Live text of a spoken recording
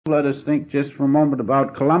Let us think just for a moment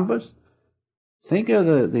about Columbus. Think of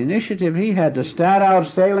the initiative he had to start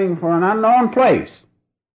out sailing for an unknown place.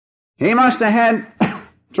 He must have had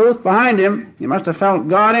truth behind him. He must have felt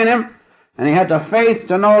God in him, and he had the faith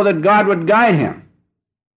to know that God would guide him.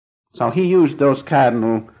 So he used those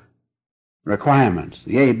cardinal requirements,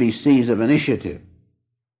 the ABCs of initiative.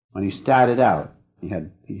 When he started out, he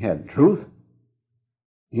had truth.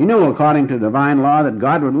 He knew, according to divine law, that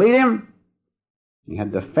God would lead him. He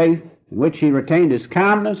had the faith in which he retained his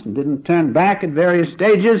calmness and didn't turn back at various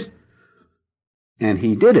stages. And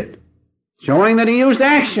he did it, showing that he used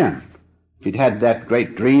action. If he'd had that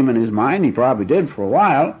great dream in his mind, he probably did for a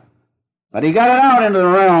while, but he got it out into the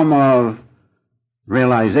realm of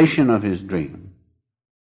realization of his dream.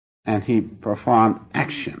 And he performed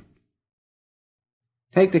action.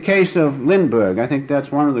 Take the case of Lindbergh. I think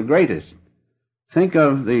that's one of the greatest. Think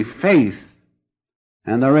of the faith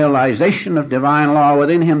and the realization of divine law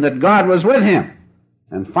within him that God was with him.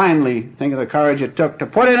 And finally, think of the courage it took to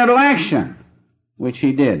put it into action, which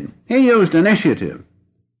he did. He used initiative.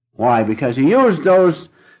 Why? Because he used those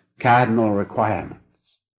cardinal requirements.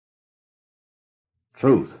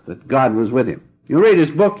 Truth, that God was with him. You read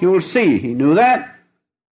his book, you will see he knew that.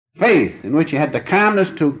 Faith, in which he had the calmness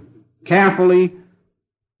to calmly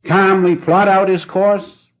plot out his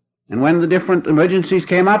course. And when the different emergencies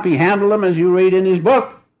came up, he handled them as you read in his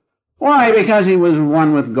book. Why? Because he was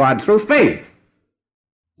one with God through faith.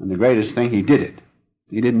 And the greatest thing, he did it.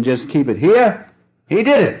 He didn't just keep it here. He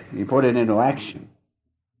did it. He put it into action.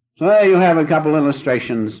 So there you have a couple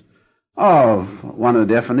illustrations of one of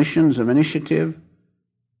the definitions of initiative.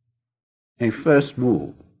 A first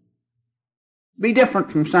move. Be different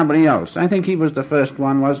from somebody else. I think he was the first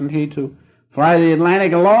one, wasn't he, to fly the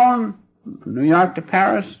Atlantic alone? From New York to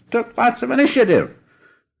Paris, took lots of initiative.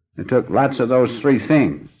 It took lots of those three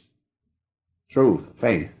things: truth,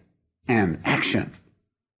 faith, and action.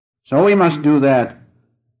 So we must do that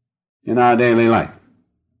in our daily life.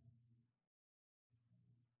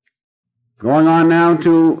 Going on now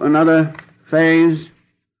to another phase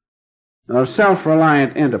of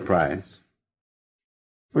self-reliant enterprise,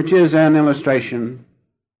 which is an illustration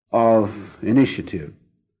of initiative.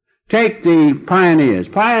 Take the pioneers.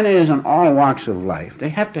 Pioneers in all walks of life. They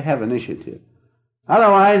have to have initiative.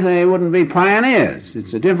 Otherwise, they wouldn't be pioneers.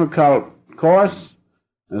 It's a difficult course.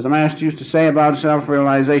 As the Master used to say about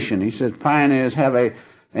self-realization, he says pioneers have a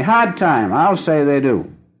hard time. I'll say they do.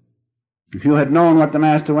 If you had known what the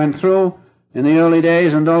Master went through in the early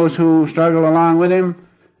days and those who struggle along with him,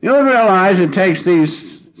 you would realize it takes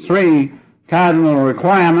these three cardinal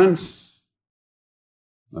requirements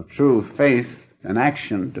of truth, faith, and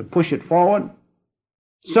action to push it forward.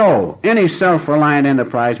 So, any self-reliant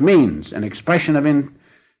enterprise means an expression of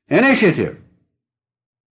initiative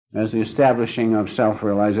as the establishing of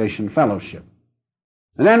self-realization fellowship.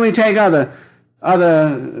 And then we take other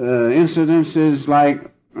instances like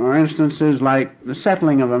the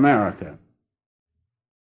settling of America.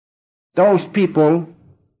 Those people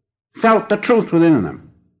felt the truth within them.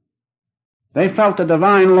 They felt the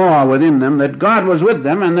divine law within them, that God was with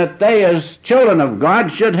them, and that they, as children of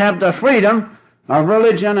God, should have the freedom of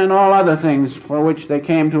religion and all other things for which they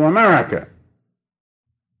came to America.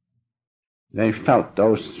 They felt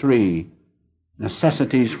those three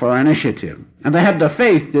necessities for initiative. And they had the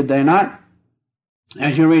faith, did they not?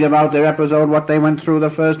 As you read about their episode, what they went through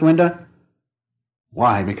the first winter.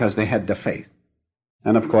 Why? Because they had the faith.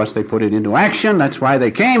 And of course they put it into action. That's why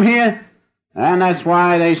they came here. And that's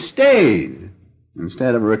why they stayed,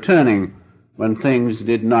 instead of returning when things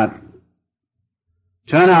did not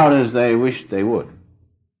turn out as they wished they would.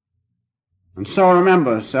 And so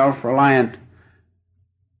remember, self-reliant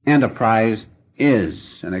enterprise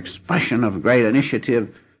is an expression of great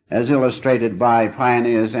initiative as illustrated by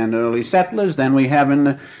pioneers and early settlers. Then we have in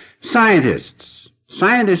the scientists.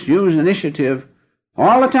 Scientists use initiative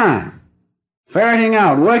all the time, ferreting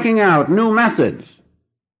out, working out new methods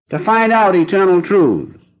to find out eternal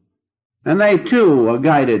truths. And they, too, are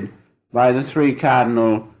guided by the three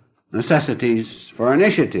cardinal necessities for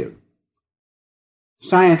initiative.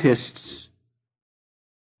 Scientists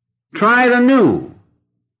try the new.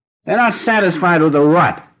 They're not satisfied with the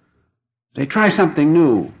rut. They try something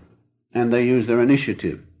new, and they use their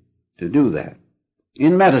initiative to do that.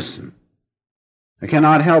 In medicine, I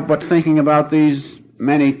cannot help but thinking about these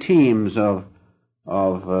many teams of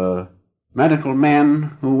medical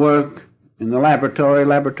men who work in the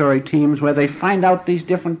laboratory teams where they find out these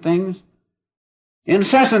different things,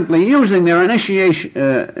 incessantly using their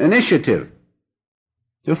initiative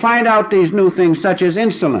to find out these new things such as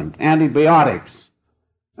insulin, antibiotics,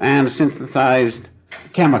 and synthesized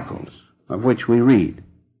chemicals of which we read.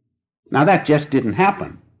 Now that just didn't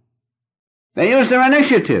happen. They used their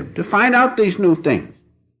initiative to find out these new things.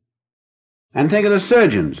 And think of the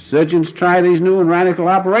surgeons. Surgeons try these new and radical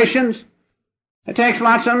operations. It takes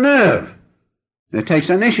lots of nerve. It takes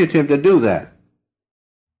initiative to do that.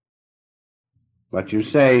 But you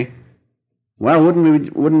say, well,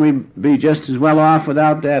 wouldn't we be just as well off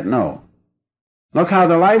without that? No. Look how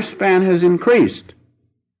the lifespan has increased.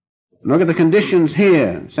 Look at the conditions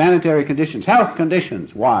here, sanitary conditions, health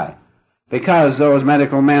conditions. Why? Because those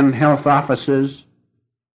medical men, health officers,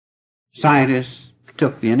 scientists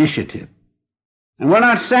took the initiative. And we're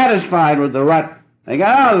not satisfied with the rut. They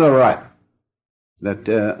got out of the rut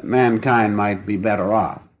that mankind might be better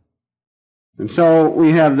off. And so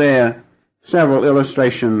we have there several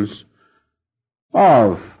illustrations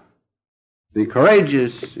of the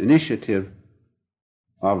courageous initiative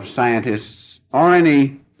of scientists or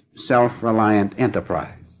any self-reliant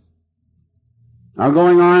enterprise. Now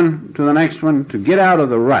going on to the next one, to get out of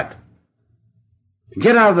the rut. To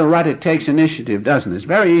get out of the rut, it takes initiative, doesn't it? It's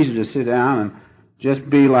very easy to sit down and just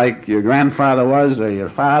be like your grandfather was or your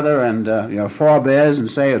father and your forebears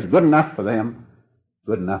and say it's good enough for them,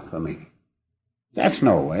 good enough for me. That's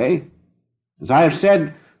no way. As I have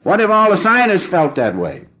said, what if all the scientists felt that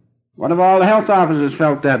way? What if all the health officers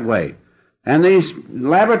felt that way? And these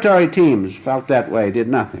laboratory teams felt that way, did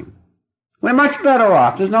nothing. We're much better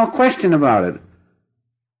off. There's no question about it.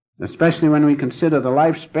 Especially when we consider the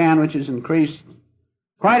lifespan, which has increased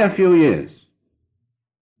quite a few years.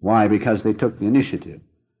 Why? Because they took the initiative.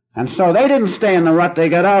 And so they didn't stay in the rut, they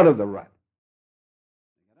got out of the rut.